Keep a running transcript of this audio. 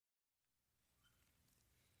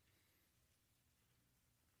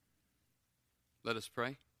Let us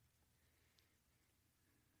pray.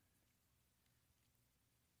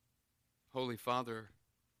 Holy Father,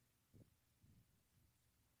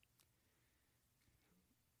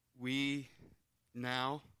 we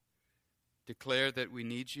now declare that we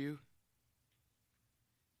need you.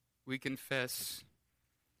 We confess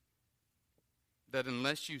that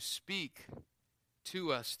unless you speak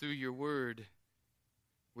to us through your word,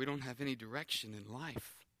 we don't have any direction in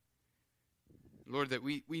life. Lord, that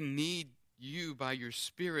we need you by your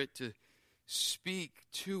Spirit to speak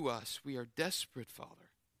to us. We are desperate, Father.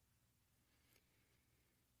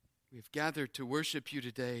 We've gathered to worship you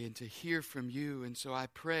today and to hear from you. And so I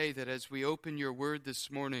pray that as we open your word this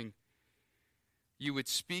morning, you would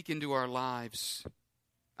speak into our lives.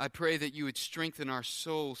 I pray that you would strengthen our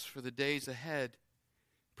souls for the days ahead.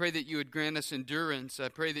 Pray that you would grant us endurance. I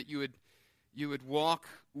pray that you would walk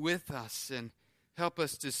with us and help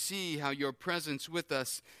us to see how your presence with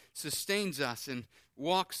us sustains us and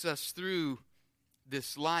walks us through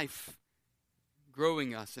this life,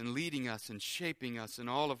 growing us and leading us and shaping us in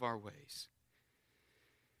all of our ways.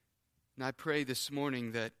 And I pray this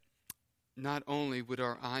morning that not only would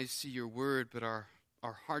our eyes see your word, but our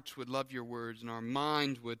hearts would love your words and our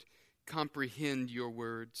mind would comprehend your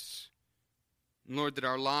words. And Lord, that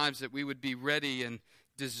our lives, that we would be ready and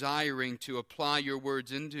desiring to apply your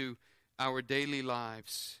words into our daily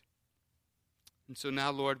lives. And so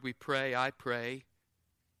now, Lord, I pray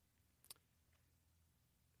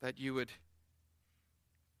that you would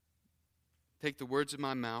take the words of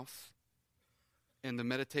my mouth and the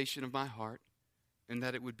meditation of my heart, and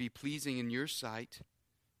that it would be pleasing in your sight,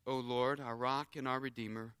 O Lord, our rock and our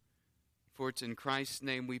Redeemer. For it's in Christ's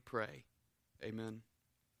name we pray. Amen.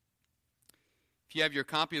 If you have your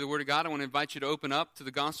copy of the Word of God, I want to invite you to open up to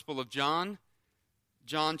the Gospel of John,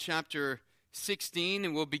 John chapter 16,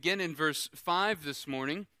 and we'll begin in verse 5 this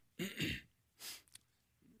morning.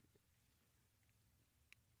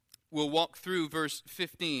 We'll walk through verse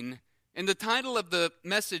 15. And the title of the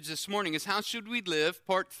message this morning is How Should We Live,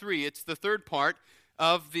 Part 3. It's the third part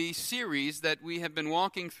of the series that we have been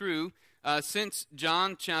walking through since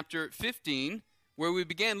John chapter 15, where we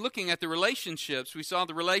began looking at the relationships. We saw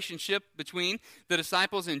the relationship between the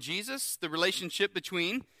disciples and Jesus, the relationship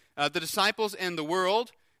between the disciples and the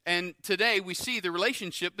world, and today we see the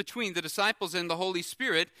relationship between the disciples and the Holy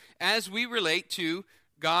Spirit as we relate to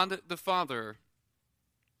God the Father.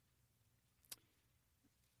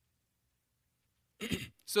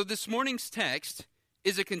 So this morning's text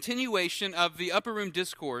is a continuation of the upper room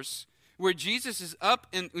discourse where Jesus is up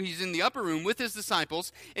and he's in the upper room with his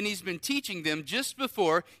disciples and he's been teaching them just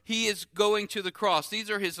before he is going to the cross.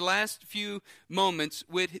 These are his last few moments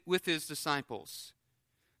with his disciples.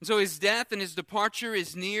 And so his death and his departure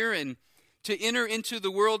is near, and to enter into the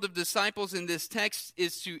world of disciples in this text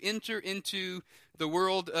is to enter into the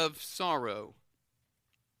world of sorrow.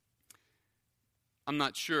 I'm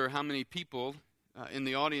not sure how many people in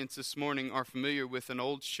the audience this morning are familiar with an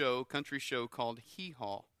old show, country show called Hee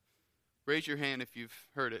Haw. Raise your hand if you've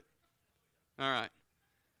heard it. All right.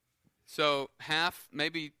 So half,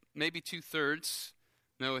 maybe 2/3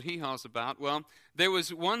 know what Hee Haw's about. Well, there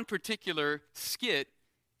was one particular skit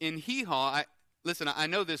in Hee Haw. Listen, I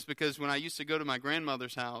know this because when I used to go to my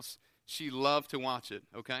grandmother's house, she loved to watch it.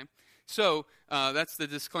 Okay, so that's the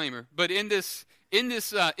disclaimer. But in this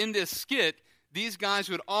skit, these guys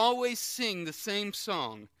would always sing the same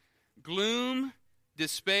song: gloom,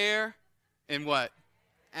 despair, and what?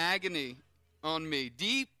 Agony on me.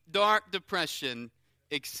 Deep, dark depression,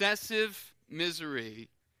 excessive misery.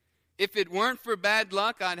 If it weren't for bad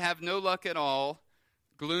luck, I'd have no luck at all.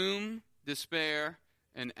 Gloom, despair,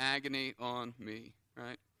 and agony on me.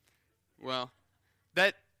 Right? Well,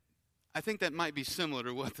 I think that might be similar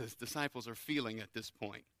to what the disciples are feeling at this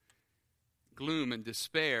point. Gloom and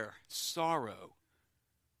despair, sorrow.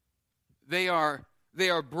 They are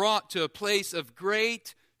brought to a place of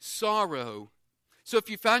great sorrow. So if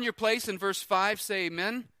you found your place in verse 5, say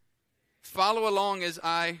amen. Follow along as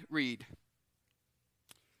I read.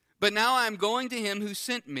 But now I am going to him who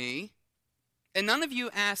sent me, and none of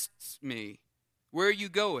you asks me, where are you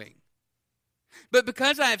going? But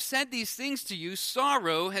because I have said these things to you,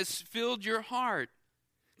 sorrow has filled your heart.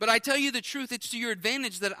 But I tell you the truth, it's to your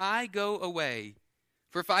advantage that I go away.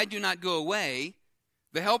 For if I do not go away,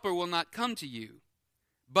 the Helper will not come to you.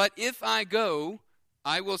 But if I go,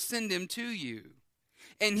 I will send him to you.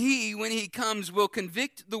 And he, when he comes, will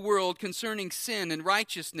convict the world concerning sin and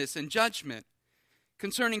righteousness and judgment.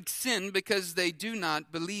 Concerning sin, because they do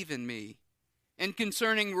not believe in me. And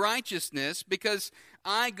concerning righteousness, because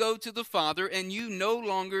I go to the Father, and you no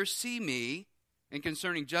longer see me. And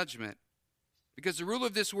concerning judgment, because the ruler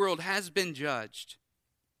of this world has been judged.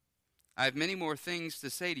 I have many more things to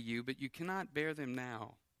say to you, but you cannot bear them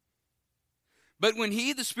now. But when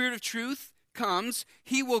he, the Spirit of truth, comes,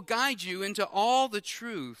 he will guide you into all the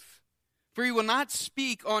truth. For he will not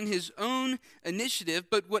speak on his own initiative,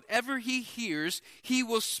 but whatever he hears, he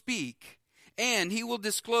will speak. And he will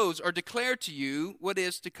disclose or declare to you what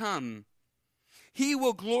is to come. He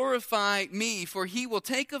will glorify me, for he will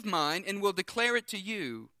take of mine and will declare it to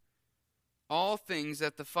you. All things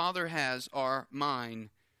that the Father has are mine.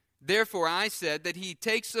 Therefore I said that he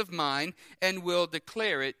takes of mine and will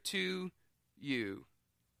declare it to you.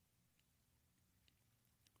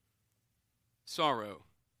 Sorrow.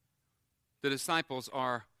 The disciples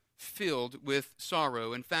are filled with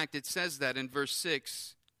sorrow. In fact, it says that in verse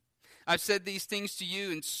 6. I've said these things to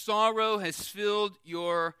you, and sorrow has filled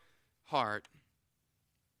your heart.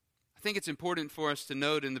 I think it's important for us to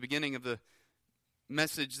note in the beginning of the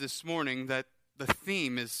message this morning that the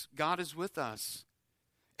theme is God is with us.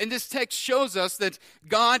 And this text shows us that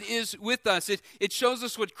God is with us. It shows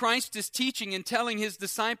us what Christ is teaching and telling his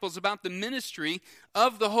disciples about the ministry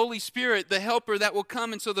of the Holy Spirit, the helper that will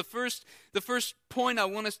come. And so the first point I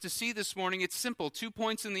want us to see this morning, it's simple. 2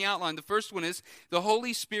 points in the outline. The first one is the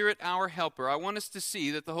Holy Spirit, our helper. I want us to see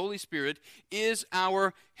that the Holy Spirit is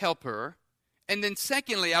our helper. And then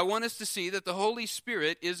secondly, I want us to see that the Holy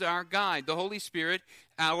Spirit is our guide. The Holy Spirit,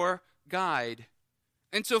 our guide.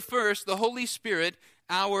 And so first, the Holy Spirit,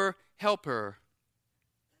 our helper.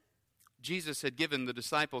 Jesus had given the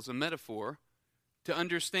disciples a metaphor to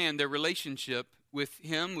understand their relationship with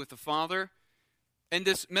him, with the Father. And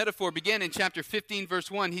this metaphor began in chapter 15,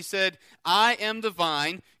 verse 1. He said, I am the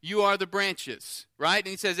vine, you are the branches. Right?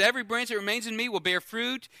 And he says, every branch that remains in me will bear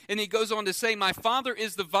fruit. And he goes on to say, my Father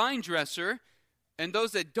is the vine dresser. And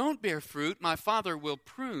those that don't bear fruit, my Father will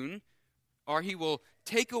prune, or he will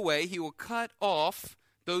take away, he will cut off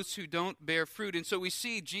those who don't bear fruit. And so we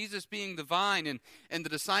see Jesus being the vine and the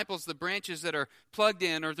disciples the branches that are plugged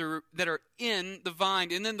in or that are in the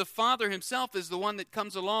vine. And then the Father himself is the one that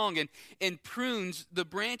comes along and prunes the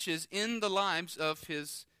branches in the lives of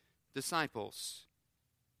his disciples.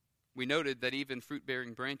 We noted that even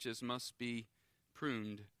fruit-bearing branches must be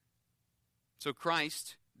pruned. So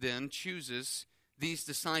Christ then chooses these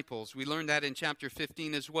disciples. We learned that in chapter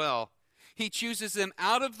 15 as well. He chooses them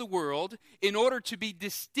out of the world in order to be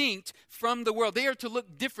distinct from the world. They are to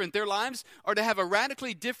look different. Their lives are to have a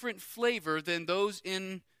radically different flavor than those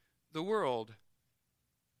in the world.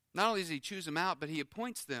 Not only does he choose them out, but he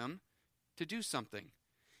appoints them to do something.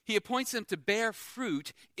 He appoints them to bear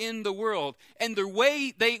fruit in the world. And the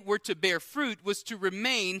way they were to bear fruit was to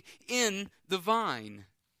remain in the vine.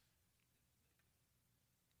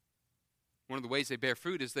 One of the ways they bear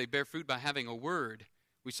fruit is they bear fruit by having a word.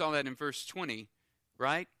 We saw that in verse 20,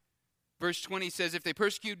 right? Verse 20 says, if they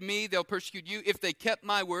persecute me, they'll persecute you. If they kept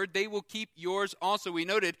my word, they will keep yours also. We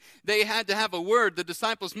noted they had to have a word. The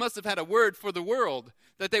disciples must have had a word for the world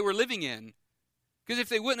that they were living in. Because if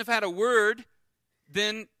they wouldn't have had a word,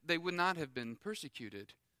 then they would not have been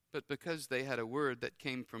persecuted. But because they had a word that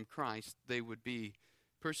came from Christ, they would be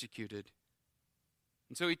persecuted.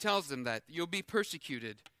 And so he tells them that you'll be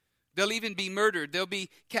persecuted. They'll even be murdered. They'll be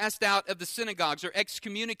cast out of the synagogues or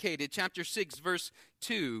excommunicated. Chapter 16, verse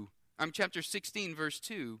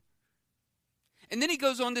 2. And then he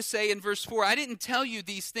goes on to say in verse 4, I didn't tell you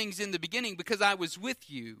these things in the beginning because I was with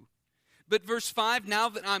you. But verse 5, now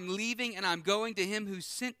that I'm leaving and I'm going to him who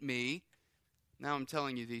sent me, now I'm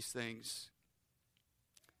telling you these things.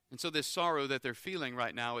 And so this sorrow that they're feeling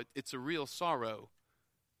right now, it's a real sorrow.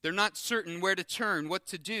 They're not certain where to turn, what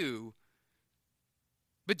to do.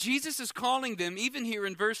 But Jesus is calling them, even here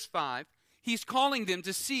in verse 5, he's calling them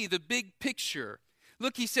to see the big picture.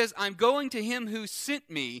 Look, he says, I'm going to him who sent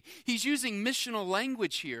me. He's using missional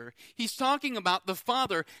language here. He's talking about the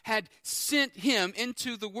Father had sent him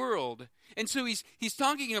into the world. And so he's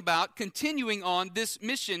talking about continuing on this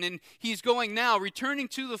mission. And he's going now, returning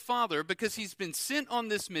to the Father because he's been sent on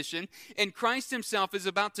this mission. And Christ himself is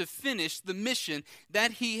about to finish the mission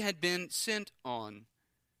that he had been sent on.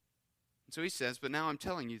 So he says, but now I'm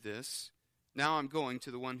telling you this. Now I'm going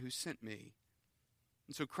to the one who sent me.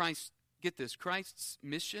 And so Christ, get this, Christ's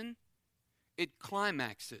mission, it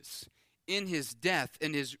climaxes in his death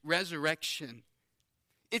and his resurrection.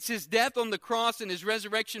 It's his death on the cross and his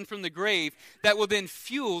resurrection from the grave that will then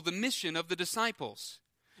fuel the mission of the disciples.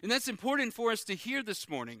 And that's important for us to hear this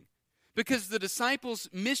morning. Because the disciples'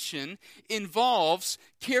 mission involves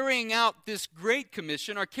carrying out this great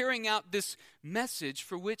commission or carrying out this message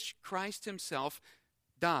for which Christ himself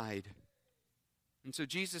died. And so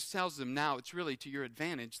Jesus tells them, now it's really to your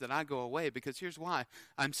advantage that I go away, because here's why.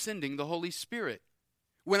 I'm sending the Holy Spirit.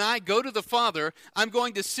 When I go to the Father, I'm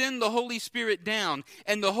going to send the Holy Spirit down.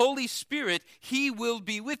 And the Holy Spirit, He will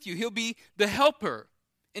be with you. He'll be the helper.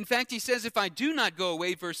 In fact, He says, if I do not go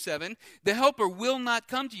away, verse 7, the helper will not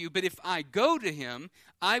come to you. But if I go to Him,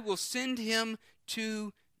 I will send Him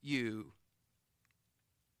to you.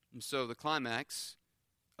 And so the climax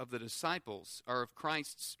of the disciples, or of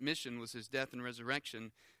Christ's mission, was His death and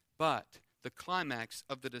resurrection. But the climax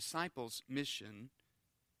of the disciples' mission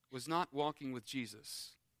was not walking with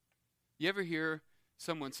Jesus. You ever hear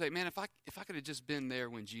someone say, man, if I could have just been there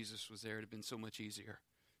when Jesus was there, it would have been so much easier.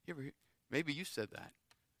 You ever hear? Maybe you said that.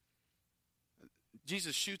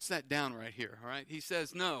 Jesus shoots that down right here, all right? He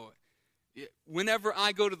says, no, whenever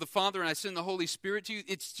I go to the Father and I send the Holy Spirit to you,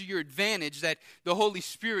 it's to your advantage that the Holy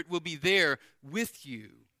Spirit will be there with you.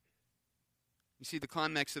 You see, the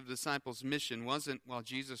climax of the disciples' mission wasn't while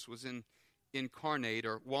Jesus was incarnate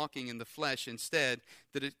or walking in the flesh. Instead,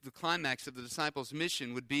 the climax of the disciples'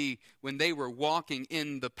 mission would be when they were walking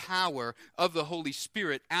in the power of the Holy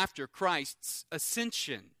Spirit after Christ's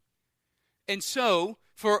ascension. And so,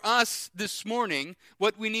 for us this morning,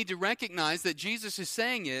 what we need to recognize that Jesus is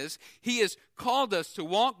saying is, He has called us to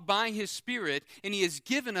walk by His Spirit, and He has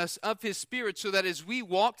given us of His Spirit so that as we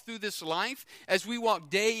walk through this life, as we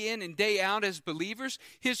walk day in and day out as believers,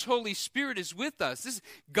 His Holy Spirit is with us.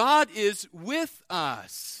 God is with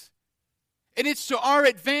us. And it's to our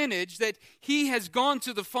advantage that He has gone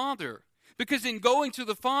to the Father. Because in going to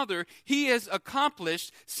the Father, He has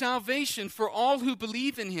accomplished salvation for all who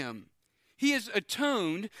believe in Him. He has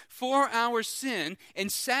atoned for our sin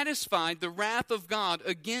and satisfied the wrath of God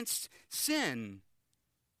against sin.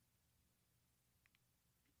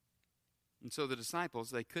 And so the disciples,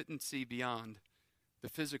 they couldn't see beyond the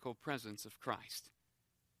physical presence of Christ.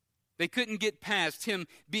 They couldn't get past Him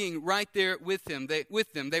being right there with them.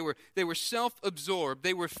 They were self-absorbed.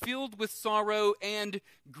 They were filled with sorrow and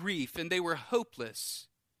grief, and they were hopeless.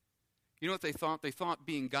 You know what they thought? They thought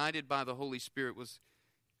being guided by the Holy Spirit was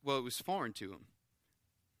foreign to them.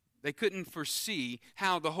 They couldn't foresee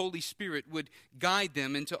how the Holy Spirit would guide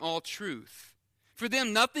them into all truth. For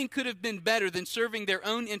them, nothing could have been better than serving their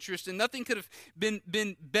own interest, and nothing could have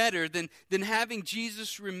been better than having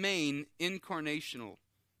Jesus remain incarnational,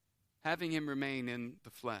 having Him remain in the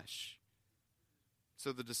flesh.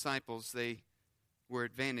 So the disciples, they were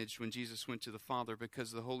advantaged when Jesus went to the Father,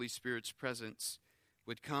 because the Holy Spirit's presence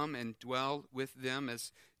would come and dwell with them,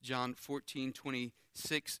 as John 14:26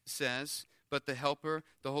 says. But the Helper,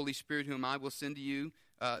 the Holy Spirit, whom I will send to you,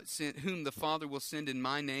 whom the Father will send in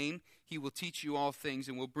my name, He will teach you all things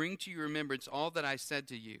and will bring to your remembrance all that I said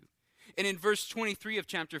to you. And in verse 23 of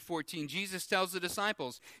chapter 14, Jesus tells the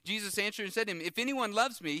disciples, Jesus answered and said to him, if anyone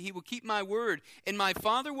loves me, he will keep my word, and my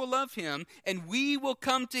Father will love him, and we will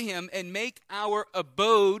come to him and make our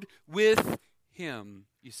abode with him.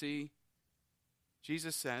 You see,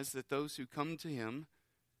 Jesus says that those who come to Him,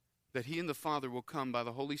 that He and the Father will come by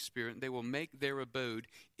the Holy Spirit, and they will make their abode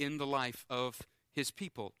in the life of His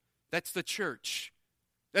people. That's the church.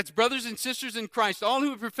 That's brothers and sisters in Christ, all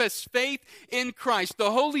who profess faith in Christ.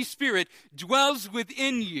 The Holy Spirit dwells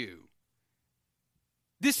within you.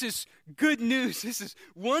 This is good news. This is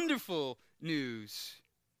wonderful news.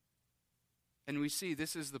 And we see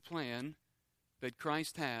this is the plan that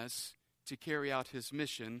Christ has to carry out His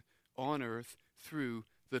mission on earth through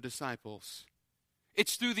the disciples.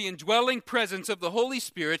 It's through the indwelling presence of the Holy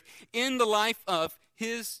Spirit in the life of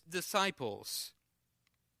His disciples.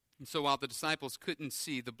 And so while the disciples couldn't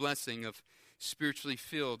see the blessing of spiritually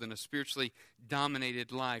filled and a spiritually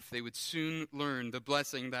dominated life, they would soon learn the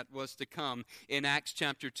blessing that was to come in Acts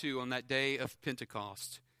chapter 2 on that day of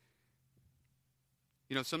Pentecost.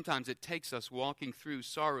 You know, sometimes it takes us walking through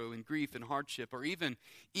sorrow and grief and hardship, or even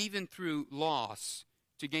through loss,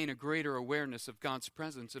 to gain a greater awareness of God's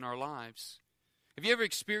presence in our lives. Have you ever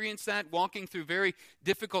experienced that, walking through very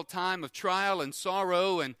difficult time of trial and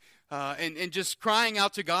sorrow and just crying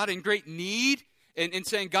out to God in great need and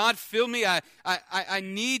saying, God, fill me. I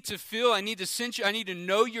need to feel, I need to sense you, I need to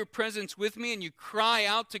know your presence with me. And you cry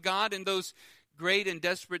out to God in those great and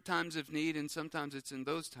desperate times of need. And sometimes it's in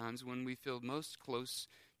those times when we feel most close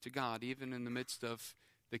to God, even in the midst of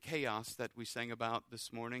the chaos that we sang about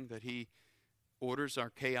this morning, that He orders our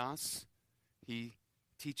chaos. He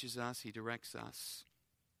teaches us. He directs us.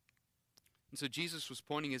 And so Jesus was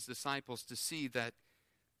pointing His disciples to see that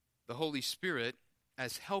the Holy Spirit,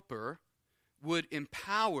 as helper, would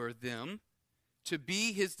empower them to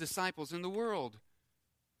be His disciples in the world,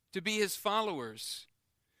 to be His followers.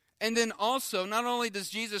 And then also, not only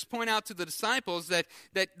does Jesus point out to the disciples that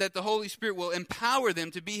the Holy Spirit will empower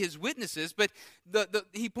them to be his witnesses, but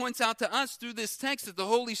he points out to us through this text that the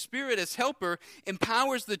Holy Spirit as helper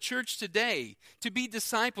empowers the church today to be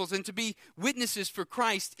disciples and to be witnesses for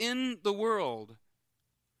Christ in the world.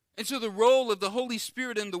 And so the role of the Holy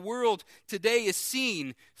Spirit in the world today is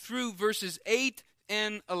seen through verses 8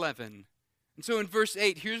 and 11. And so in verse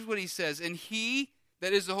 8, here's what he says, "And he,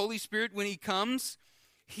 that is the Holy Spirit, when he comes,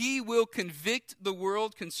 he will convict the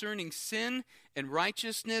world concerning sin and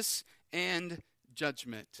righteousness and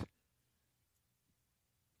judgment."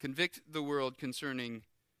 Convict the world concerning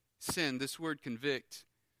sin. This word convict,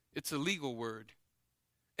 it's a legal word.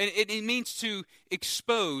 And it means to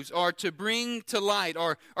expose or to bring to light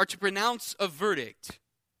or to pronounce a verdict.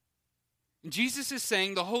 And Jesus is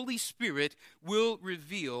saying the Holy Spirit will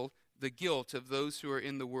reveal the guilt of those who are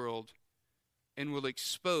in the world and will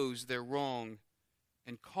expose their wrong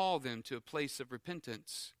and call them to a place of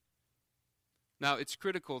repentance. Now, it's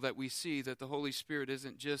critical that we see that the Holy Spirit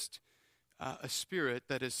isn't just a spirit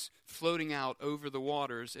that is floating out over the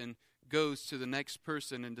waters and goes to the next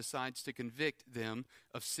person and decides to convict them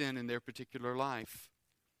of sin in their particular life.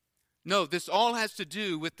 No, this all has to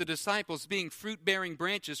do with the disciples being fruit-bearing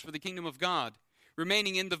branches for the kingdom of God,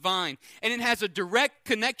 remaining in the vine. And it has a direct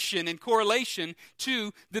connection and correlation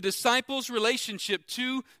to the disciples' relationship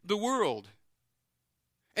to the world.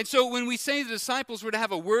 And so when we say the disciples were to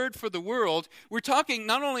have a word for the world, we're talking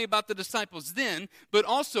not only about the disciples then, but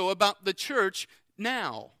also about the church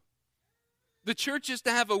now. The church is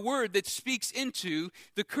to have a word that speaks into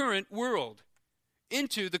the current world,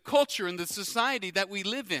 into the culture and the society that we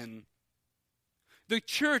live in. The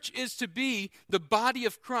church is to be the body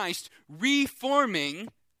of Christ, reforming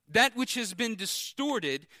that which has been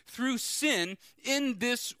distorted through sin in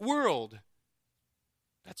this world.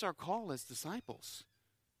 That's our call as disciples.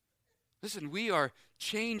 Listen, we are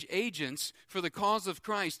change agents for the cause of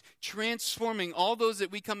Christ, transforming all those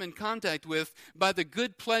that we come in contact with by the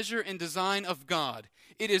good pleasure and design of God.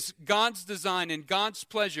 It is God's design and God's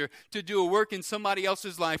pleasure to do a work in somebody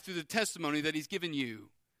else's life through the testimony that he's given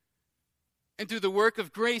you and through the work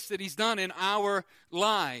of grace that he's done in our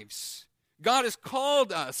lives. God has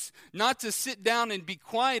called us not to sit down and be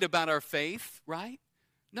quiet about our faith, right?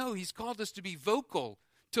 No, he's called us to be vocal,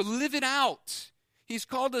 to live it out. He's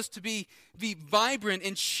called us to be vibrant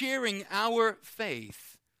in sharing our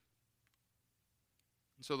faith.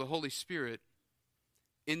 And so the Holy Spirit,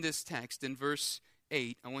 in this text, in verse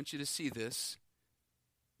 8, I want you to see this.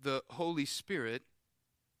 The Holy Spirit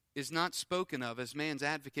is not spoken of as man's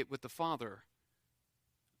advocate with the Father.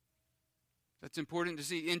 That's important to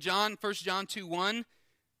see. In 1 John 2:1,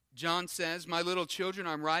 John says, "My little children,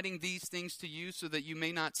 I'm writing these things to you so that you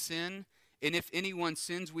may not sin. And if anyone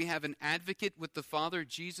sins, we have an advocate with the Father,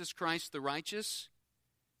 Jesus Christ the righteous."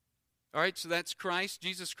 All right, so that's Christ,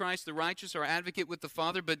 Jesus Christ the righteous, our advocate with the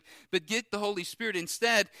Father. But get the Holy Spirit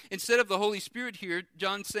instead of the Holy Spirit here,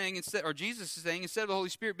 John's saying instead, or Jesus is saying, instead of the Holy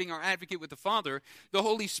Spirit being our advocate with the Father, the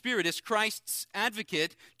Holy Spirit is Christ's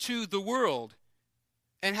advocate to the world.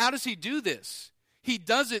 And how does he do this? He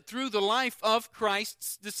does it through the life of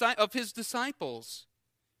his disciples.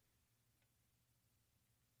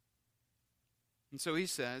 And so he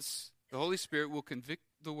says, the Holy Spirit will convict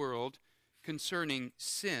the world concerning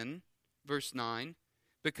sin, verse 9,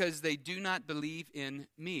 because they do not believe in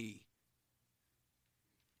me.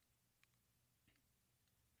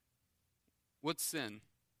 What's sin?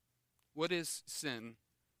 What is sin?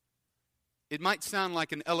 It might sound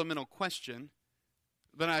like an elemental question,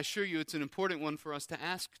 but I assure you it's an important one for us to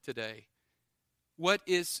ask today. What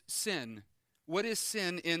is sin? What is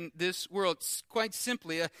sin in this world? Quite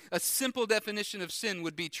simply, a simple definition of sin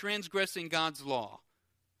would be transgressing God's law.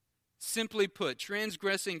 Simply put,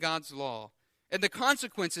 transgressing God's law. And the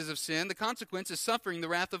consequences of sin, the consequence is suffering the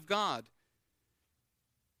wrath of God.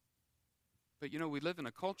 But we live in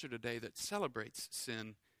a culture today that celebrates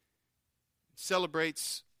sin.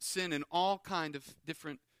 Celebrates sin in all kind of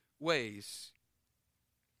different ways.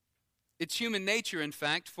 It's human nature, in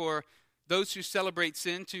fact, for those who celebrate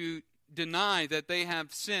sin to deny that they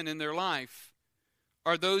have sin in their life,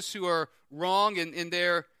 or those who are wrong in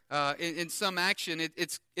their in some action.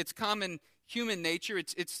 It's common human nature.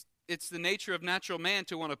 It's the nature of natural man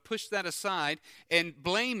to want to push that aside and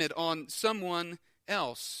blame it on someone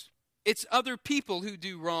else. It's other people who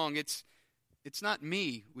do wrong. It's not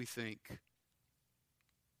me, we think.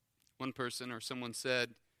 One person or someone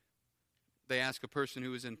said, they asked a person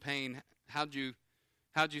who was in pain, how'd you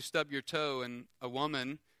stub your toe? And a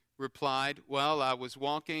woman replied, "Well, I was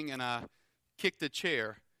walking and I kicked a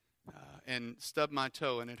chair and stubbed my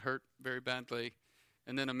toe, and it hurt very badly."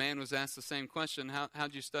 And then a man was asked the same question,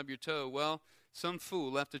 how'd you stub your toe? Well, some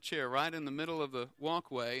fool left a chair right in the middle of the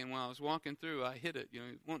walkway, and while I was walking through, I hit it.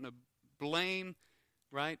 Wanting to blame,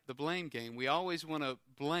 right? The blame game. We always want to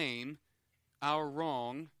blame our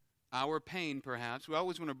wrong, our pain perhaps. We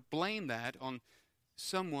always want to blame that on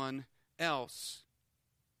someone else.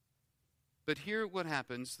 But here what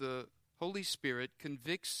happens, the Holy Spirit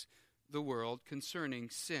convicts the world concerning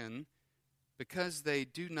sin because they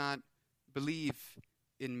do not believe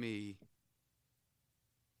in me.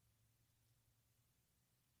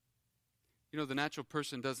 The natural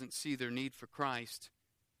person doesn't see their need for Christ.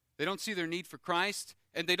 They don't see their need for Christ,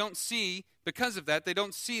 and they don't see, because of that, they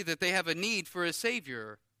don't see that they have a need for a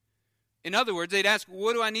Savior. In other words, they'd ask,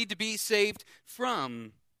 what do I need to be saved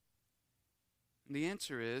from? And the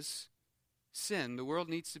answer is sin. The world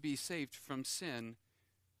needs to be saved from sin,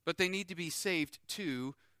 but they need to be saved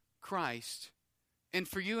to Christ. And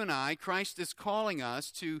for you and I, Christ is calling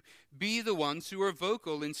us to be the ones who are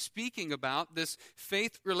vocal in speaking about this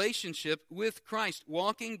faith relationship with Christ,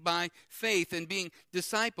 walking by faith and being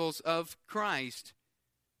disciples of Christ.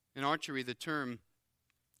 In archery, the term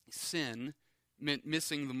sin meant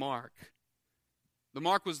missing the mark. The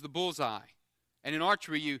mark was the bullseye. And in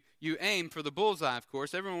archery, you aim for the bullseye, of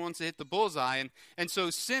course. Everyone wants to hit the bullseye. And so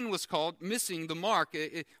sin was called missing the mark.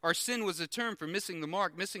 Or sin was a term for missing the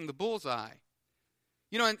mark, missing the bullseye.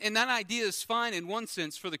 And that idea is fine in one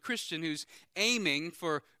sense for the Christian who's aiming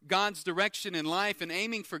for God's direction in life and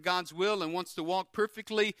aiming for God's will and wants to walk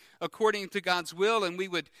perfectly according to God's will. And we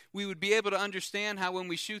would be able to understand how when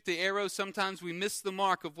we shoot the arrow, sometimes we miss the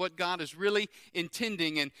mark of what God is really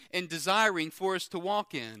intending and desiring for us to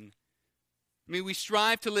walk in. We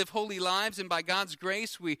strive to live holy lives, and by God's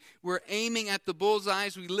grace, we're aiming at the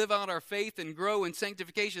bullseyes. We live out our faith and grow in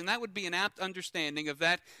sanctification. That would be an apt understanding of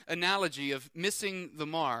that analogy of missing the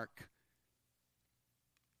mark.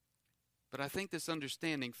 But I think this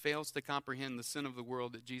understanding fails to comprehend the sin of the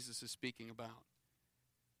world that Jesus is speaking about.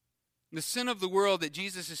 The sin of the world that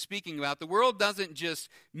Jesus is speaking about, the world doesn't just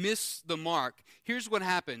miss the mark. Here's what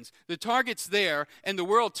happens. The target's there, and the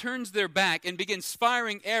world turns their back and begins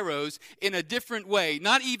firing arrows in a different way,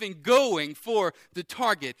 not even going for the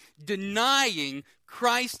target, denying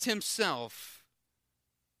Christ himself.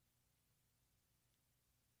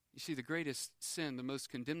 You see, the greatest sin, the most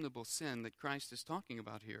condemnable sin that Christ is talking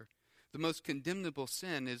about here, the most condemnable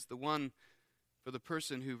sin is the one for the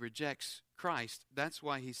person who rejects Christ. That's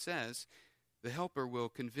why he says, the helper will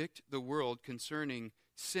convict the world concerning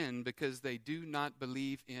sin because they do not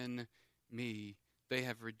believe in me. They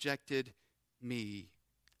have rejected me.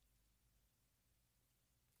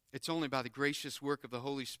 It's only by the gracious work of the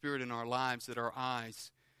Holy Spirit in our lives that our eyes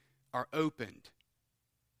are opened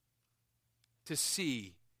to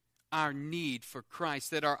see our need for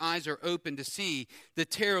Christ, that our eyes are open to see the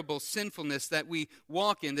terrible sinfulness that we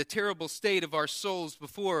walk in, the terrible state of our souls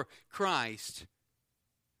before Christ.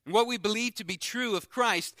 And what we believe to be true of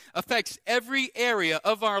Christ affects every area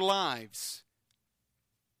of our lives.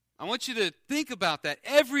 I want you to think about that.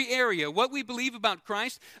 Every area, what we believe about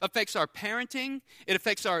Christ affects our parenting. It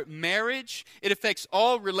affects our marriage. It affects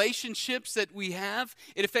all relationships that we have.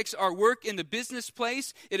 It affects our work in the business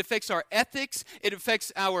place. It affects our ethics. It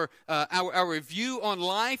affects our view on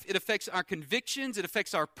life. It affects our convictions. It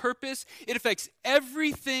affects our purpose. It affects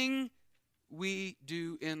everything we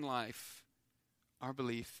do in life. Our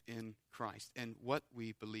belief in Christ and what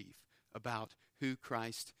we believe about who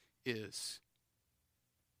Christ is.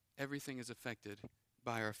 Everything is affected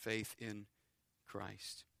by our faith in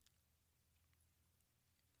Christ.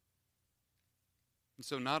 And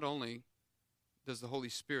so not only does the Holy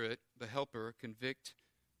Spirit, the helper, convict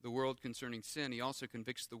the world concerning sin, he also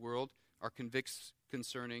convicts the world or convicts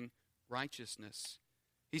concerning righteousness.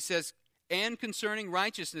 He says, and concerning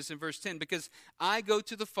righteousness in verse 10, because I go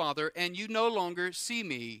to the Father and you no longer see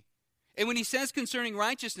me. And when he says concerning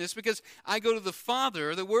righteousness, because I go to the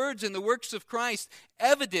Father, the words and the works of Christ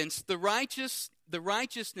evidence the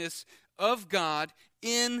righteousness of God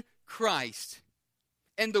in Christ.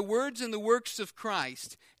 And the words and the works of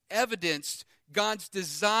Christ evidenced God's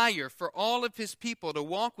desire for all of his people to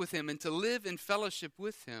walk with him and to live in fellowship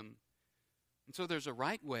with him. And so there's a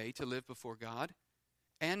right way to live before God,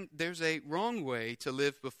 and there's a wrong way to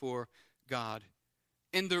live before God.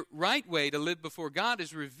 And the right way to live before God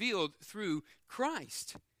is revealed through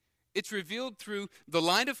Christ. It's revealed through the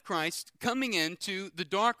light of Christ coming into the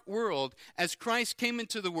dark world as Christ came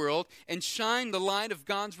into the world and shined the light of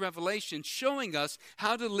God's revelation, showing us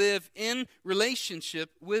how to live in relationship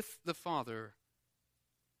with the Father.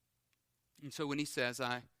 And so when he says,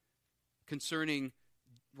 concerning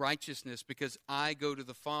righteousness because I go to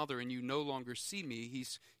the Father and you no longer see me.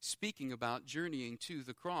 He's speaking about journeying to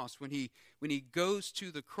the cross. When he goes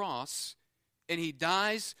to the cross and he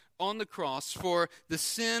dies on the cross for the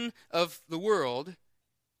sin of the world,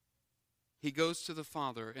 he goes to the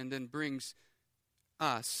Father and then brings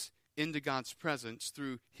us into God's presence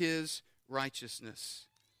through his righteousness.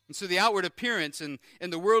 And so the outward appearance and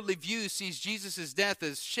the worldly view sees Jesus' death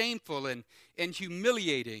as shameful and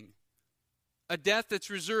humiliating. A death that's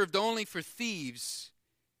reserved only for thieves.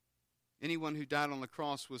 Anyone who died on the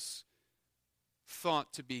cross was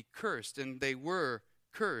thought to be cursed, and they were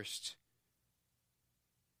cursed.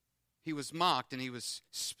 He was mocked and he was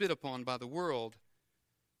spit upon by the world.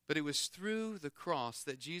 But it was through the cross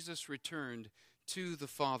that Jesus returned to the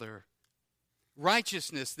Father.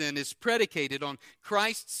 Righteousness, then, is predicated on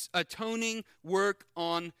Christ's atoning work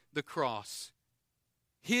on the cross.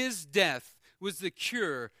 His death was the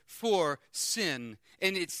cure for sin,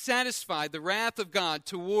 and it satisfied the wrath of God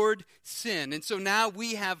toward sin. And so now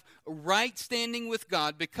we have a right standing with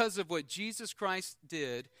God because of what Jesus Christ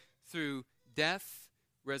did through death,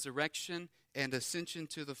 resurrection, and ascension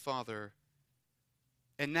to the Father.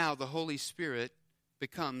 And now the Holy Spirit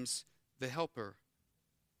becomes the helper.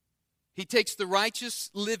 He takes the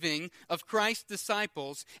righteous living of Christ's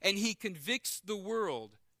disciples and he convicts the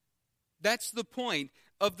world. That's the point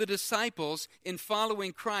of the disciples in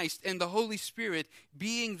following Christ and the Holy Spirit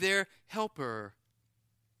being their helper.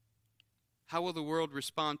 How will the world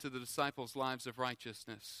respond to the disciples' lives of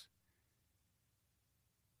righteousness?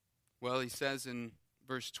 Well, he says in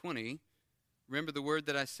verse 20, remember the word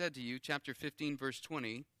that I said to you, chapter 15, verse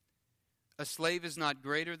 20, a slave is not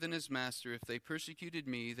greater than his master. If they persecuted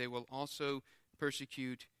me, they will also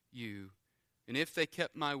persecute you. And if they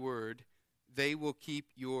kept my word, they will keep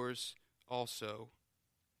yours also.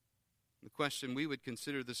 The question we would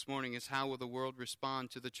consider this morning is, how will the world respond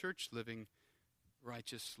to the church living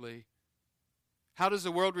righteously? How does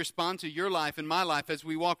the world respond to your life and my life as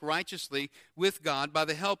we walk righteously with God by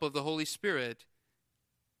the help of the Holy Spirit?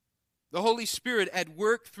 The Holy Spirit at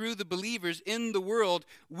work through the believers in the world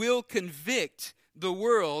will convict the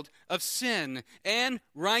world of sin and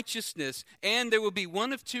righteousness. And there will be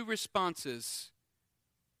one of two responses.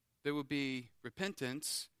 There will be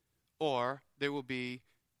repentance or there will be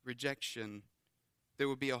rejection. There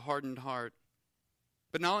will be a hardened heart.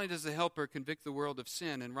 But not only does the helper convict the world of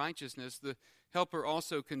sin and righteousness, the helper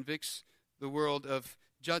also convicts the world of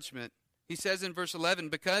judgment. He says in verse 11,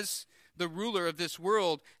 because the ruler of this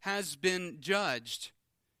world has been judged.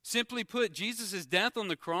 Simply put, Jesus' death on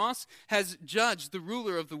the cross has judged the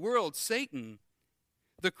ruler of the world, Satan.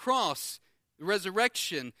 The cross, the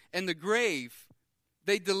resurrection, and the grave,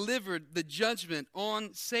 they delivered the judgment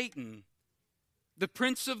on Satan. The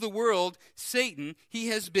prince of the world, Satan, he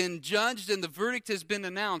has been judged and the verdict has been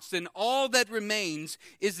announced, and all that remains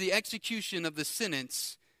is the execution of the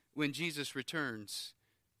sentence when Jesus returns.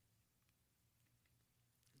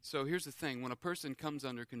 So here's the thing. When a person comes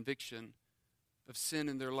under conviction of sin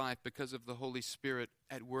in their life because of the Holy Spirit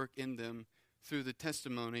at work in them through the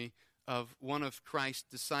testimony of one of Christ's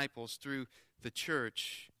disciples through the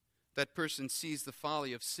church, that person sees the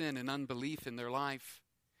folly of sin and unbelief in their life.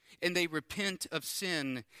 And they repent of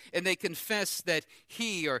sin, and they confess that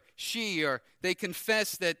he or she, or they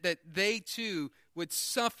confess that they too would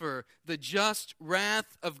suffer the just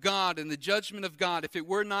wrath of God and the judgment of God if it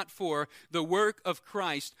were not for the work of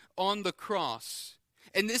Christ on the cross.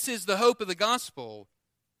 And this is the hope of the gospel,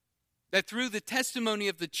 that through the testimony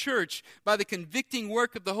of the church, by the convicting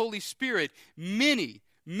work of the Holy Spirit, many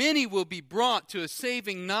will be brought to a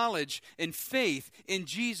saving knowledge and faith in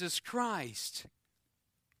Jesus Christ.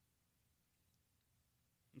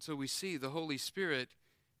 And so we see the Holy Spirit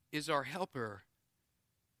is our helper.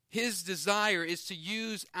 His desire is to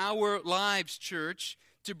use our lives, church,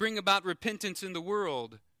 to bring about repentance in the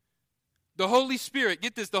world. The Holy Spirit,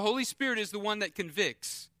 get this, the Holy Spirit is the one that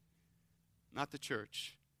convicts, not the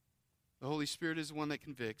church. The Holy Spirit is the one that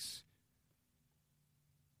convicts.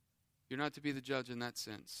 You're not to be the judge in that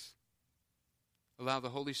sense. Allow the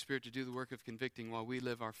Holy Spirit to do the work of convicting while we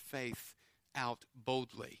live our faith out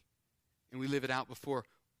boldly. And we live it out before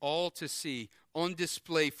all to see, on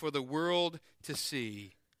display for the world to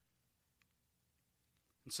see.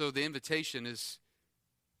 And so the invitation is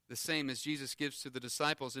the same as Jesus gives to the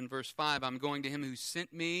disciples in verse 5. I'm going to him who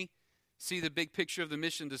sent me. See the big picture of the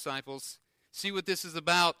mission, disciples. See what this is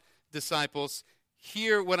about, disciples.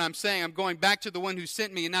 Hear what I'm saying. I'm going back to the one who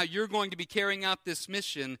sent me, and now you're going to be carrying out this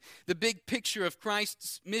mission. The big picture of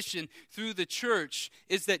Christ's mission through the church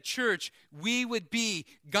is that, church, we would be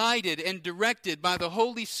guided and directed by the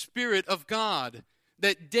Holy Spirit of God.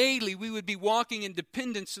 that daily we would be walking in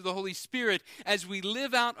dependence to the Holy Spirit as we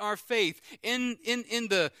live out our faith in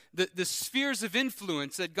the spheres of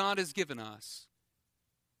influence that God has given us.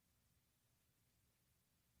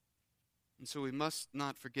 And so we must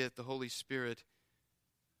not forget the Holy Spirit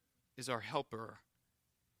is our helper.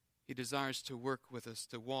 He desires to work with us,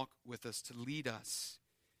 to walk with us, to lead us.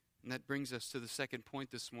 And that brings us to the second point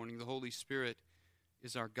this morning. The Holy Spirit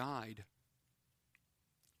is our guide.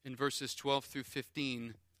 In verses 12 through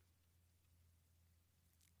 15,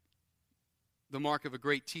 the mark of a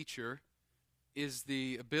great teacher is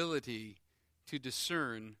the ability to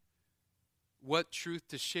discern what truth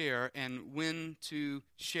to share and when to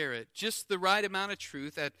share it. Just the right amount of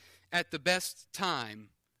truth at the best time.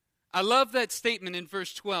 I love that statement in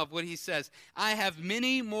verse 12, what he says, I have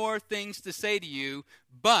many more things to say to you,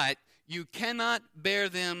 but you cannot bear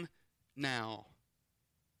them now.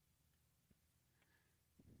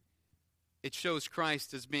 It shows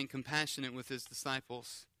Christ as being compassionate with his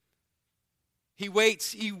disciples. He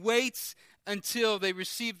waits until they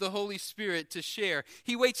receive the Holy Spirit to share.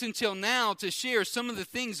 He waits until now to share some of the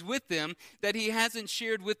things with them that he hasn't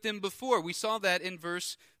shared with them before. We saw that in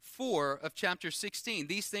verse 4 of chapter 16.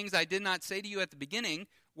 These things I did not say to you at the beginning.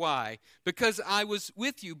 Why? Because I was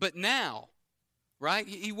with you, but now. Right?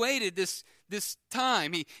 He waited this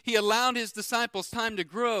time. He allowed his disciples time to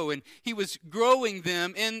grow, and he was growing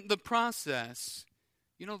them in the process.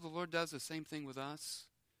 You know, the Lord does the same thing with us.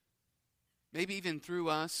 Maybe even through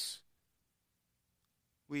us,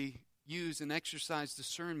 we use and exercise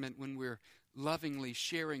discernment when we're lovingly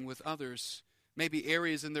sharing with others, maybe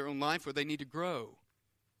areas in their own life where they need to grow.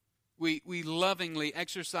 We lovingly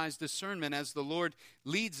exercise discernment as the Lord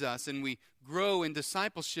leads us, and we grow in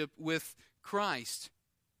discipleship with Christ.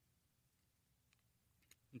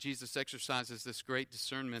 And Jesus exercises this great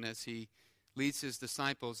discernment as he leads his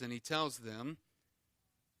disciples, and he tells them,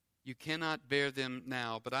 you cannot bear them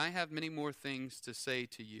now, but I have many more things to say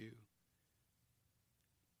to you.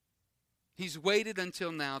 He's waited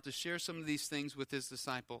until now to share some of these things with his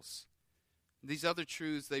disciples. These other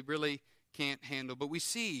truths they really can't handle. But we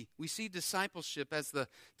see discipleship as the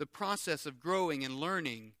process of growing and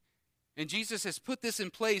learning. And Jesus has put this in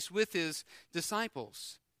place with his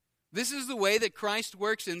disciples. This is the way that Christ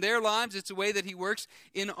works in their lives. It's the way that he works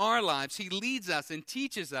in our lives. He leads us and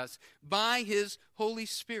teaches us by his Holy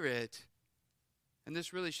Spirit. And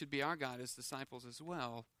this really should be our guide as disciples as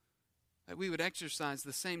well. That we would exercise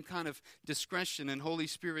the same kind of discretion and Holy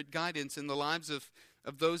Spirit guidance in the lives of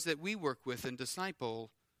those that we work with and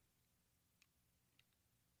disciple.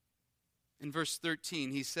 In verse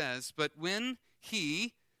 13 he says, but when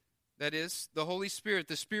he, that is, the Holy Spirit,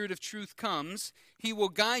 the Spirit of truth comes, he will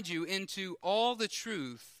guide you into all the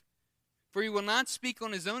truth. For he will not speak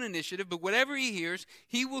on his own initiative, but whatever he hears,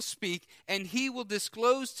 he will speak, and he will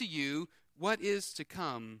disclose to you what is to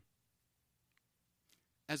come.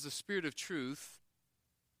 As the Spirit of truth,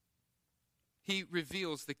 he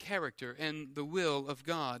reveals the character and the will of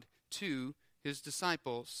God to his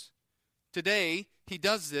disciples. Today, he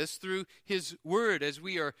does this through his word as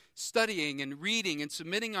we are studying and reading and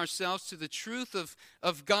submitting ourselves to the truth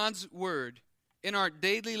of God's word in our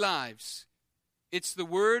daily lives. It's the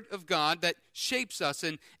word of God that shapes us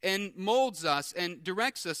and molds us and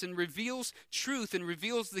directs us and reveals truth and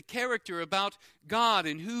reveals the character about God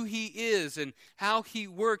and who he is and how he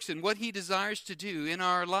works and what he desires to do in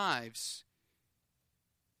our lives.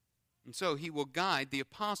 And so he will guide the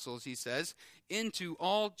apostles, he says, into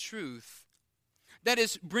all truth. That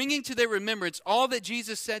is, bringing to their remembrance all that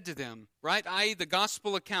Jesus said to them, right? I.e. the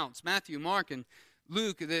gospel accounts, Matthew, Mark, and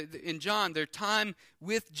Luke, and John, their time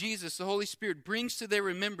with Jesus. The Holy Spirit brings to their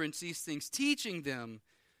remembrance these things, teaching them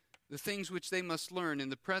the things which they must learn in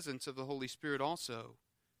the presence of the Holy Spirit also.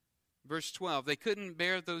 Verse 12, they couldn't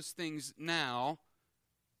bear those things now,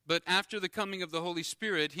 but after the coming of the Holy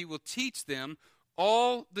Spirit, he will teach them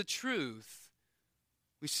all the truth.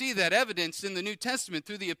 We see that evidence in the New Testament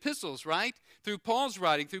through the epistles, right? Through Paul's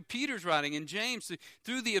writing, through Peter's writing, and James.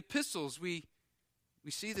 Through the epistles, we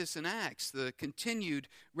see this in Acts, the continued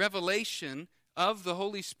revelation of the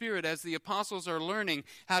Holy Spirit as the apostles are learning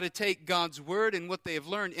how to take God's word and what they have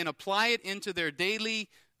learned and apply it into their daily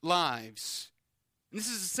lives. And this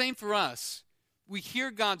is the same for us. We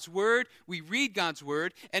hear God's word, we read God's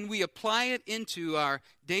word, and we apply it into our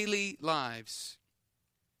daily lives.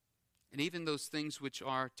 And even those things which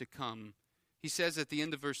are to come. He says at the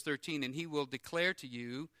end of verse 13, and he will declare to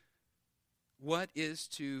you what is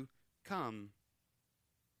to come.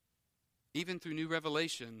 Even through new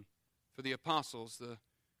revelation for the apostles, the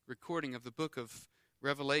recording of the book of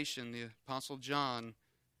Revelation, the Apostle John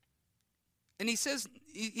And he says,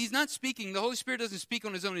 he's not speaking, the Holy Spirit doesn't speak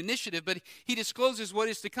on his own initiative, but he discloses what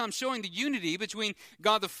is to come, showing the unity between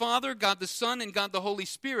God the Father, God the Son, and God the Holy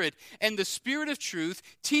Spirit. And the Spirit of truth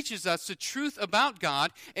teaches us the truth about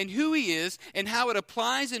God and who he is and how it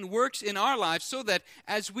applies and works in our lives, so that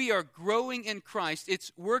as we are growing in Christ,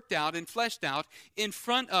 it's worked out and fleshed out in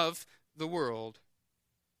front of the world.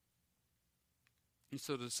 And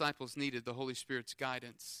so the disciples needed the Holy Spirit's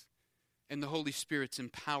guidance and the Holy Spirit's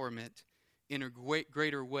empowerment in a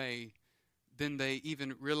greater way than they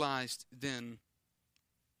even realized then.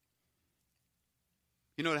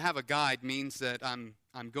 You know, to have a guide means that I'm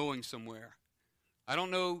going somewhere. I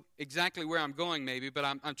don't know exactly where I'm going maybe, but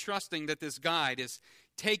I'm trusting that this guide is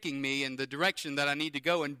taking me in the direction that I need to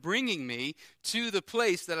go and bringing me to the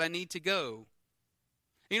place that I need to go.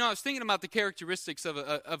 You know, I was thinking about the characteristics of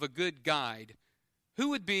a good guide. Who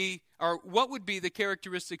would be, or what would be the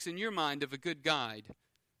characteristics in your mind of a good guide?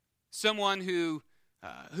 Someone who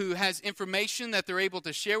has information that they're able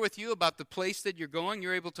to share with you about the place that you're going.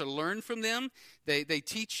 You're able to learn from them. They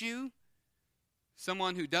teach you.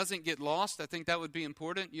 Someone who doesn't get lost. I think that would be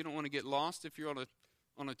important. You don't want to get lost if you're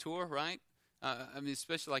on a tour, right? I mean,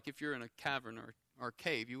 especially like if you're in a cavern or a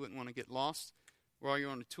cave. You wouldn't want to get lost while you're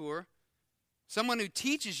on a tour. Someone who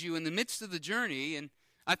teaches you in the midst of the journey. And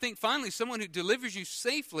I think finally someone who delivers you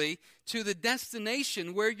safely to the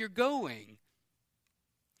destination where you're going.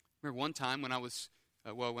 Remember one time when I was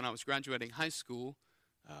graduating high school,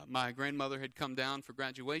 my grandmother had come down for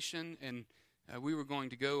graduation, and we were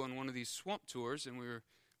going to go on one of these swamp tours, and we were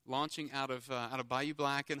launching out of Bayou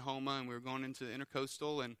Black in Houma, and we were going into the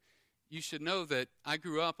Intercoastal. And you should know that I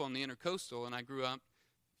grew up on the Intercoastal, and I grew up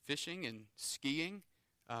fishing and skiing.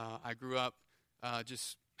 I grew up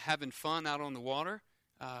just having fun out on the water,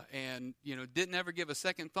 and didn't ever give a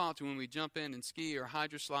second thought to when we jump in and ski or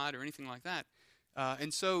hydroslide or anything like that.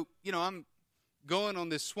 And so, I'm going on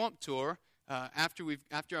this swamp tour after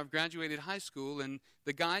I've graduated high school, and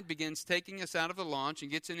the guide begins taking us out of the launch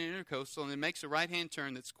and gets in an Intercoastal and then makes a right-hand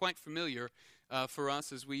turn that's quite familiar for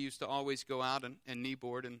us, as we used to always go out and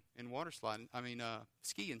kneeboard and water slide.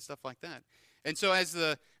 Ski and stuff like that. And so as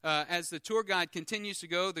the tour guide continues to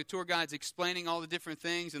go, the tour guide's explaining all the different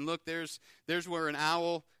things. And look, there's where an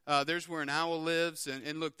owl lives.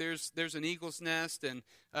 And look, there's an eagle's nest. And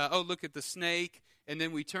look at the snake. And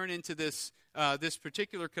then we turn into this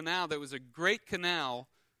particular canal that was a great canal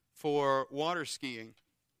for water skiing.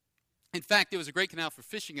 In fact, it was a great canal for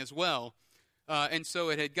fishing as well. And so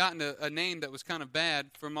it had gotten a name that was kind of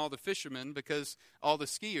bad from all the fishermen, because all the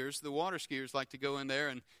skiers, the water skiers, like to go in there,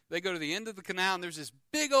 and they go to the end of the canal, and there's this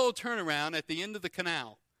big old turnaround at the end of the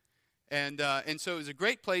canal. And so it was a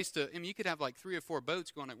great place to, you could have like 3 or 4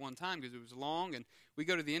 boats going at one time because it was long, and we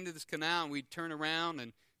go to the end of this canal, and we'd turn around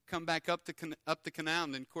and come back up the canal,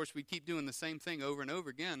 and then, of course, we'd keep doing the same thing over and over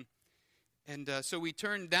again. And so we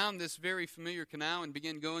turned down this very familiar canal and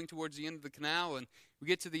began going towards the end of the canal, and we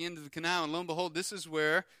get to the end of the canal, and lo and behold, this is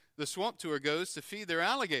where the swamp tour goes to feed their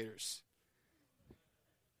alligators.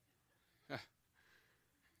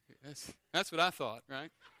 That's what I thought, right?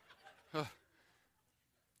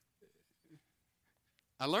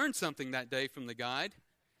 I learned something that day from the guide.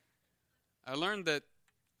 I learned that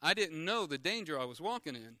I didn't know the danger I was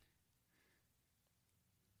walking in,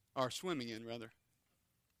 or swimming in, rather.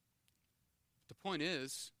 The point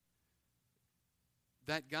is,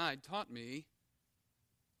 that guide taught me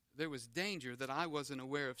there was danger that I wasn't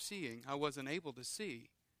aware of seeing. I wasn't able to see.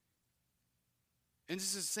 And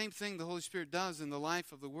this is the same thing the Holy Spirit does in the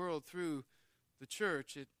life of the world through the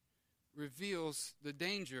church. It reveals the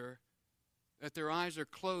danger that their eyes are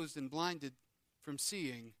closed and blinded from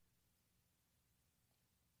seeing.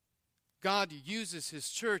 God uses His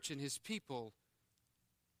church and His people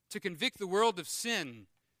to convict the world of sin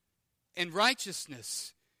and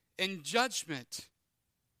righteousness and judgment,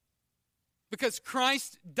 because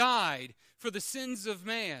Christ died for the sins of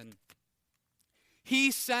man.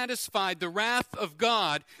 He satisfied the wrath of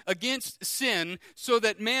God against sin so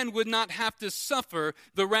that man would not have to suffer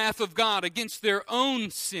the wrath of God against their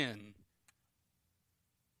own sin.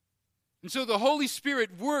 And so the Holy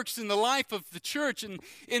Spirit works in the life of the church and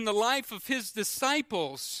in the life of His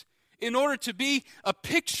disciples in order to be a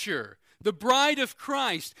picture, the bride of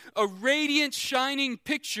Christ, a radiant, shining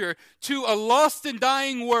picture to a lost and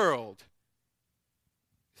dying world.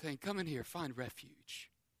 Saying, come in here, find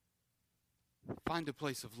refuge. Find a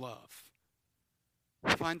place of love.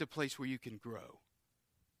 Find a place where you can grow.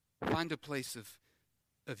 Find a place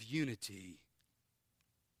of unity.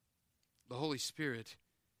 The Holy Spirit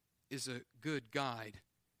is a good guide,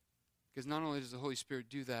 because not only does the Holy Spirit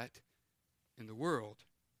do that in the world,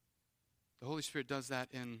 The Holy Spirit does that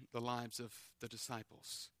in the lives of the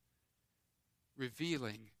disciples,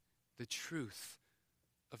 revealing the truth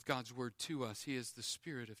of God's word to us. He is the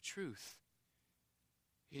Spirit of truth.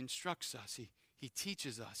 He instructs us. He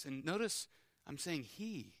teaches us. And notice I'm saying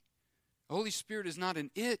He. The Holy Spirit is not an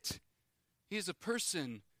it. He is a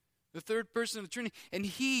person, the third person of the Trinity. And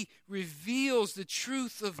He reveals the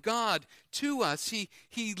truth of God to us.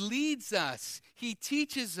 He leads us. He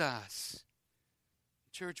teaches us.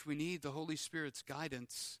 Church, we need the Holy Spirit's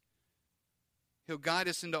guidance. He'll guide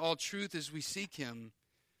us into all truth as we seek Him.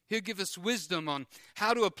 He'll give us wisdom on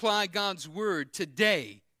how to apply God's word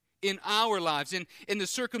today in our lives, in the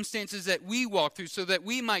circumstances that we walk through, so that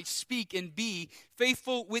we might speak and be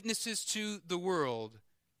faithful witnesses to the world.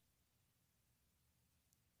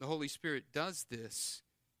 The Holy Spirit does this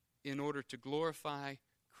in order to glorify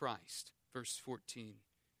Christ. Verse 14.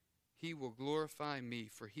 He will glorify me,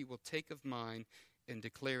 for He will take of mine and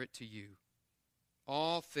declare it to you.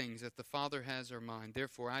 All things that the Father has are mine.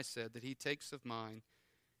 Therefore I said that He takes of mine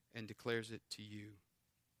and declares it to you.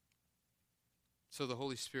 So the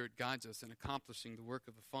Holy Spirit guides us in accomplishing the work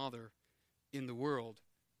of the Father in the world.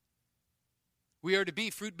 We are to be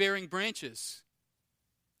fruit-bearing branches.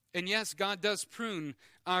 And yes, God does prune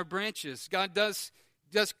our branches. God does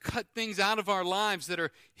cut things out of our lives that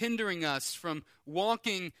are hindering us from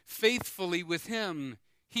walking faithfully with Him.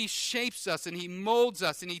 He shapes us and He molds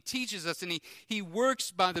us and He teaches us and He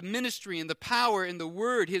works by the ministry and the power and the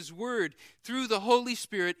Word, His Word, through the Holy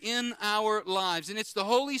Spirit in our lives. And it's the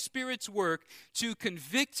Holy Spirit's work to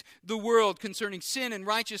convict the world concerning sin and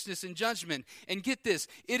righteousness and judgment. And get this,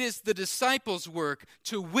 it is the disciples' work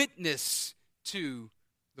to witness to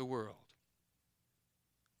the world.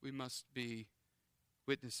 We must be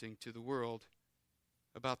witnessing to the world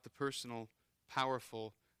about the personal,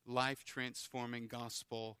 powerful, life-transforming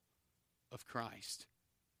gospel of Christ.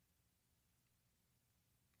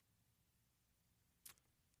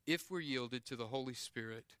 If we're yielded to the Holy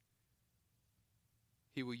Spirit,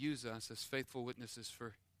 He will use us as faithful witnesses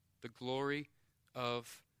for the glory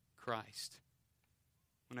of Christ.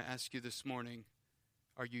 I want to ask you this morning,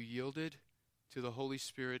 are you yielded to the Holy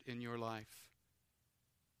Spirit in your life?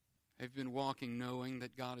 Have you been walking knowing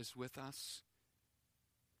that God is with us?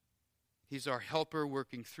 He's our helper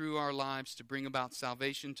working through our lives to bring about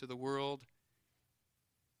salvation to the world.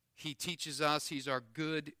 He teaches us. He's our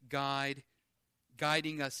good guide,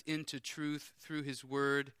 guiding us into truth through His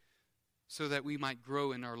Word so that we might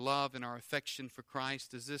grow in our love and our affection for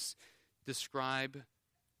Christ. Does this describe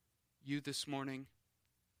you this morning?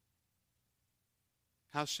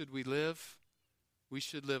 How should we live? We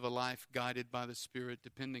should live a life guided by the Spirit,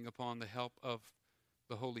 depending upon the help of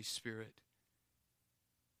the Holy Spirit.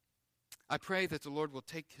 I pray that the Lord will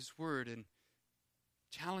take His Word and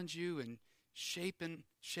challenge you and shape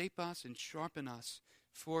us and sharpen us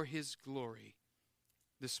for His glory.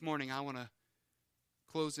 This morning I want to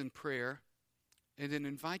close in prayer and then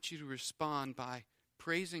invite you to respond by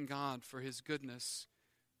praising God for His goodness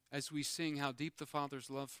as we sing how deep the Father's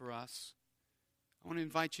love for us. I want to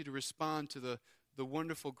invite you to respond to the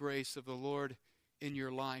wonderful grace of the Lord in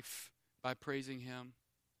your life by praising Him.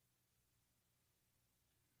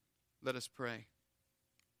 Let us pray.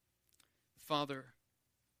 Father,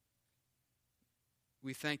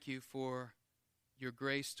 we thank You for Your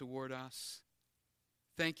grace toward us.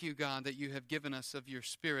 Thank You, God, that You have given us of Your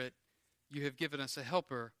Spirit. You have given us a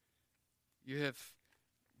helper. You have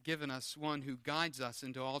given us one who guides us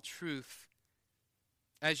into all truth.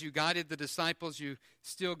 As You guided the disciples, You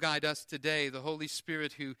still guide us today. The Holy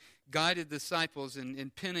Spirit who guided the disciples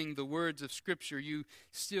in penning the words of Scripture, You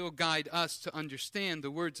still guide us to understand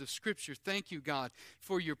the words of Scripture. Thank You, God,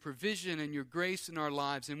 for Your provision and Your grace in our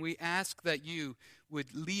lives. And we ask that You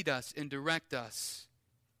would lead us and direct us.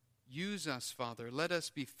 Use us, Father. Let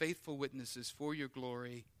us be faithful witnesses for Your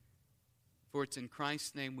glory. For it's in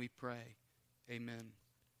Christ's name we pray. Amen.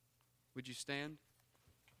 Would you stand?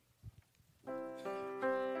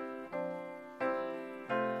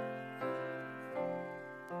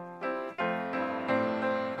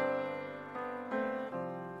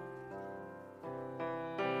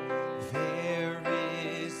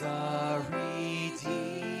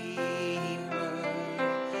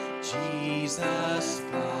 Jesus,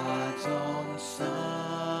 God's own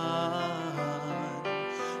Son,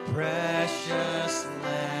 precious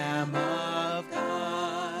Lamb of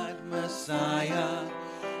God, Messiah,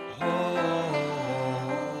 Holy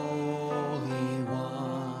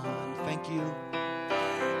One. Thank You.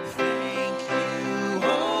 Thank You,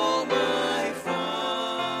 oh my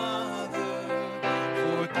Father,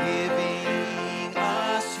 for giving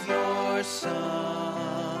us Your Son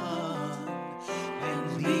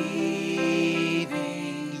and leading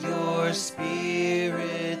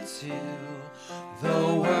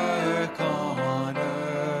the work on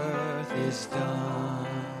earth is done.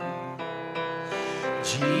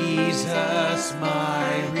 Jesus,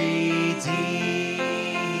 my Redeemer,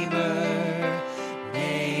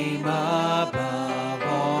 name above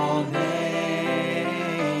all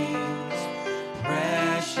names,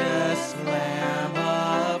 precious Lamb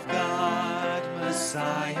of God,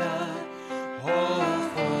 Messiah, oh,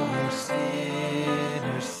 for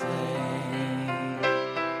sinners slain.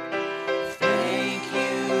 Thank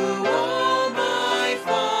you, oh my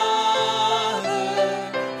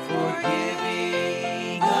Father, for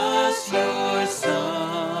giving us your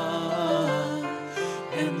Son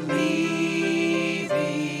and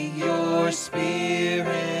leaving your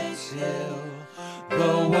Spirit till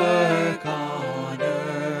the work on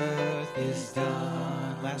earth is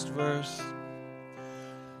done. Last verse.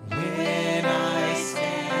 When I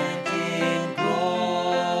stand in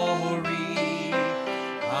glory,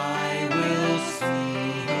 I will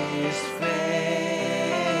see his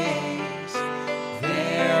face.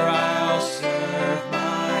 There I'll serve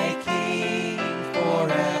my King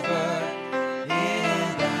forever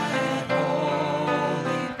in that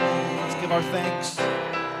holy place. Let's give our thanks.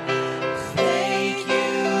 Thank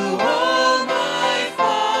you, oh my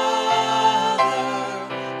Father,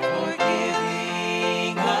 for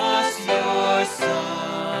giving us your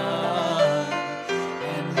Son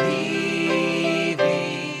and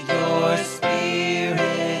leaving your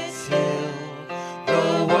Spirit till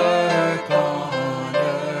the work on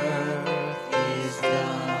earth is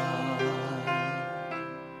done.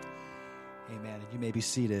 Amen. You may be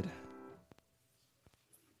seated.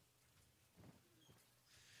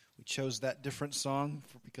 We chose that different song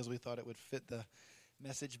because we thought it would fit the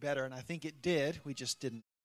message better, and I think it did. We just didn't